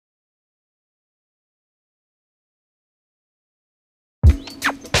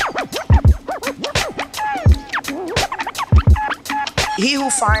who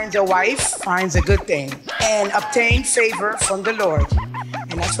finds a wife finds a good thing and obtain favor from the Lord.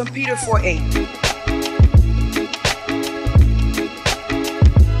 And that's from Peter 4:8.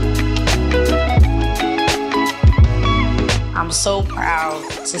 I'm so proud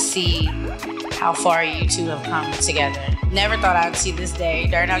to see how far you two have come together. Never thought I'd see this day.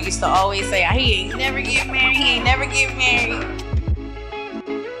 Darnell used to always say, he ain't never get married, he ain't never get married.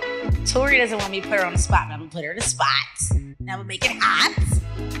 Tori doesn't want me to put her on the spot, but I'm gonna put her on the spot. Now we'll make it hot,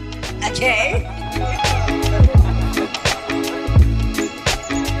 okay?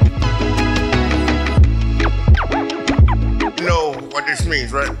 You know what this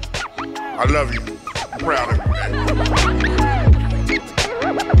means, right? I love you. I'm proud of you, man.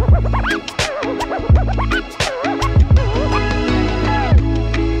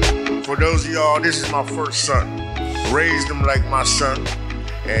 For those of y'all, this is my first son. Raised him like my son,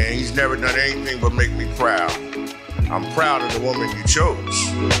 and he's never done anything but make me proud. I'm proud of the woman you chose.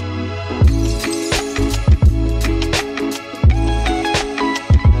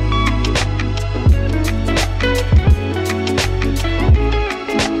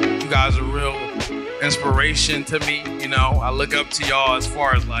 You guys are real inspiration to me. You know, I look up to y'all as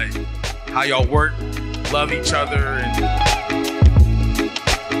far as like how y'all work, love each other, and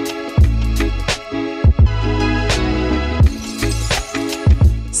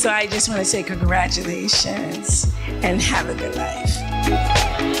So I just want to say congratulations and have a good life.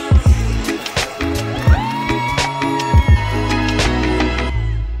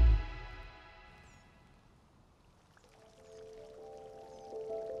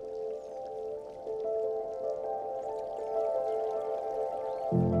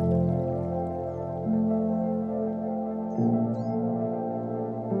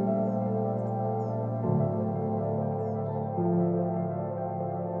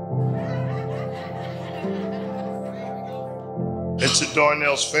 And to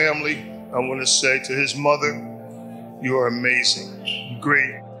Darnell's family, I want to say to his mother, you are amazing,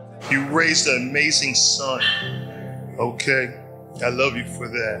 great. You raised an amazing son, okay? I love you for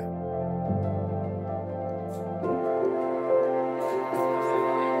that.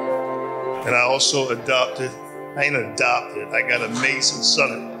 And I also I got an amazing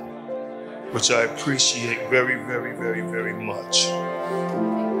son, which I appreciate very, very, very, very much.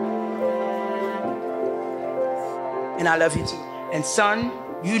 And I love you too. And son,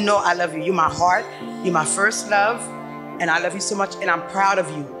 you know I love you. You're my heart, you're my first love, and I love you so much, and I'm proud of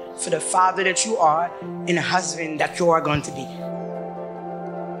you for the father that you are and the husband that you are going to be.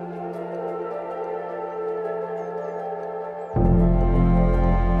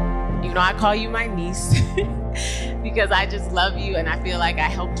 You know, I call you my niece because I just love you and I feel like I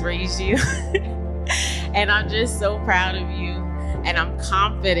helped raise you. And I'm just so proud of you, and I'm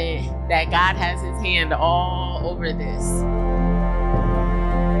confident that God has his hand all over this.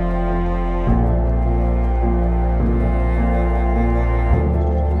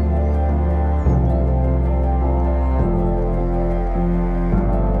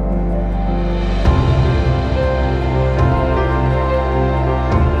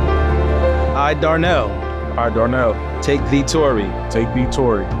 I, Darnell, take thee, Tori,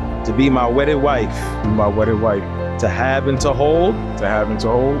 to be my wedded wife, to have and to hold,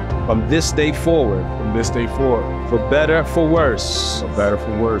 from this day forward, for better, for worse,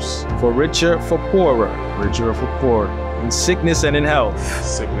 for richer, for poorer, in sickness and in health,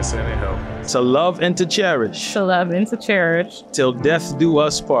 to love and to cherish, till death do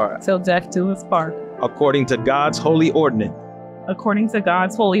us part, according to God's holy ordinance. I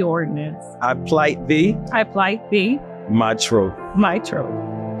plight thee, my troth.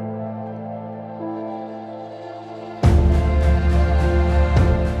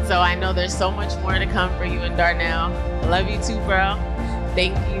 So I know there's so much more to come for you and Darnell. I love you too, bro.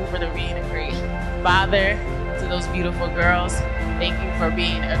 Thank you for being a great father to those beautiful girls. Thank you for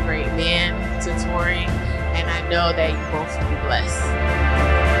being a great man to Tori. And I know that you both will be blessed.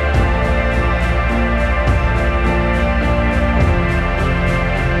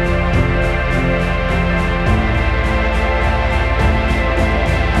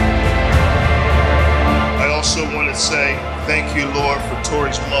 I also want to say thank you, Lord, for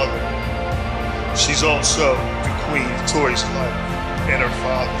Tori's mother. She's also the queen of Tori's life and her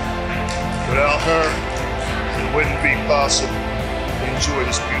father. Without her, it wouldn't be possible to enjoy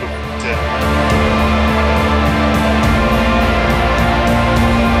this beautiful day.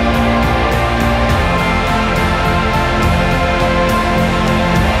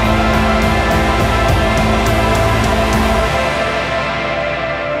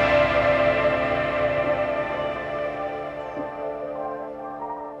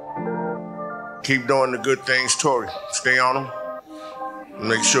 Keep doing the good things, Tori. Stay on them.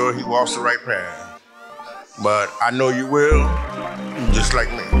 make sure he walks the right path. But I know you will, just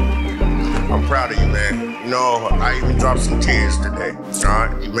like me. I'm proud of you, man. You know, I even dropped some tears today. All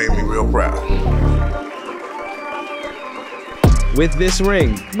right, you made me real proud. With this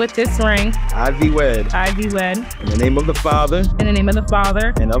ring, I thee wed. In the name of the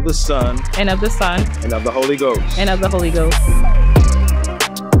Father, and of the Son, and of the Holy Ghost.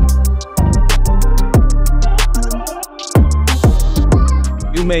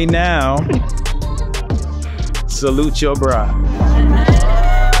 You may now salute your bride.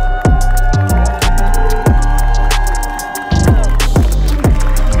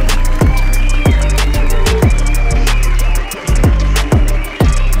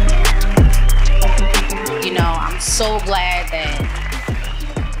 So glad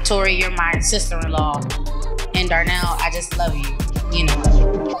that Tori, you're my sister-in-law, and Darnell, I just love you, you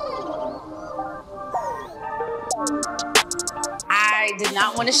know. I did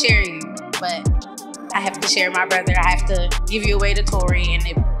not want to share you, but I have to share my brother. I have to give you away to Tori, and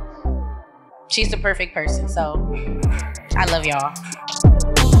she's the perfect person, so I love y'all.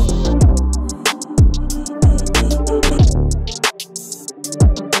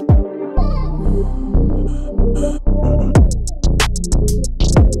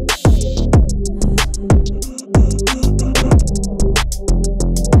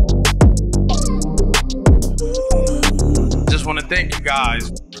 Thank you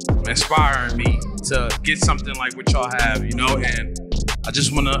guys for inspiring me to get something like what y'all have, you know, and I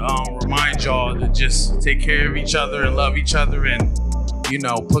just want to remind y'all to just take care of each other and love each other and, you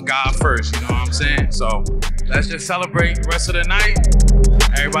know, put God first, you know what I'm saying? So let's just celebrate the rest of the night.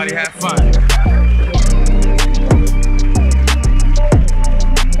 Everybody have fun.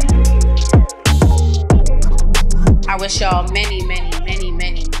 I wish y'all many, many, many,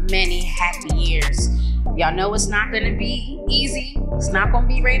 many, many happy years. Y'all know it's not gonna be easy. It's not gonna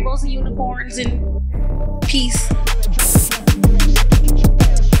be rainbows and unicorns and peace.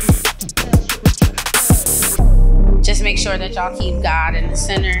 Just make sure that y'all keep God in the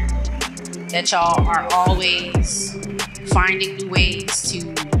center, that y'all are always finding new ways to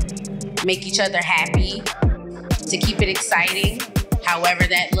make each other happy, to keep it exciting, however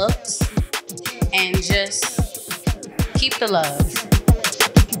that looks, and just keep the love.